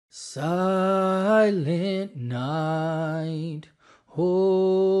Silent night,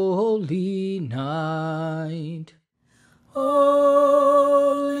 holy night,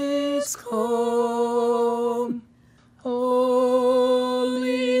 all is calm, all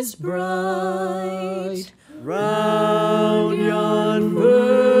is bright, round yon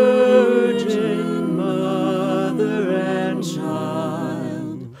virgin mother and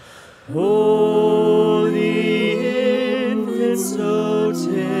child, holy infant so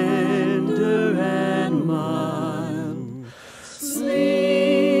tender and mild,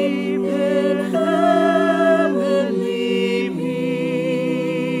 sleep in heavenly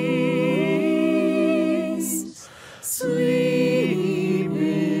peace, sleep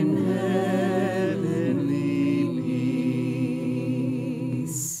in heavenly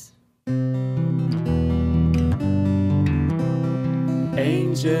peace.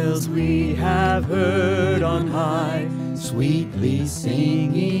 Angels we have heard on high, sweetly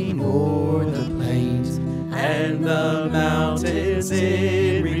singing o'er the plains, and the mountains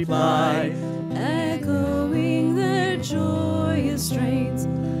in reply, echoing their joyous strains.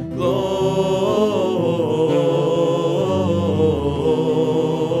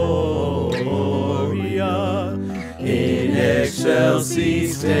 Gloria in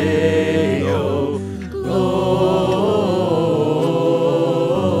excelsis Deo,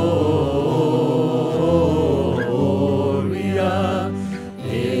 Gloria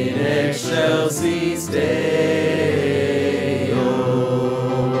in excelsis Deo.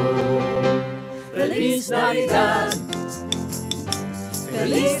 Feliz Navidad,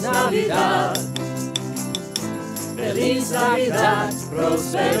 Feliz Navidad, Feliz Navidad,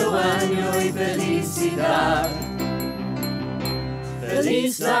 próspero año y felicidad.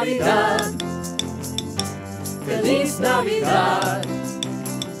 Feliz Navidad, Feliz Navidad,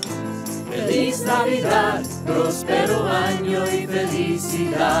 Feliz Navidad, próspero año y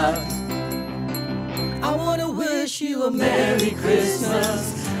felicidad. I wanna wish you a Merry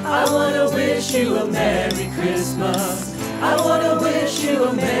Christmas. I wanna wish you a Merry Christmas. I wanna wish you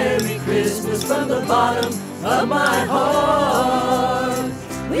a Merry Christmas from the bottom of my heart.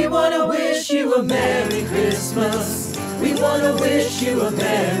 We wanna wish you a Merry Christmas. We wanna wish you a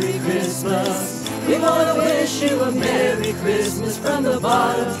Merry Christmas. We wanna wish you a Merry Christmas from the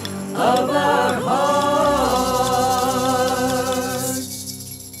bottom of our hearts.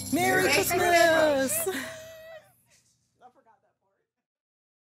 Merry Christmas!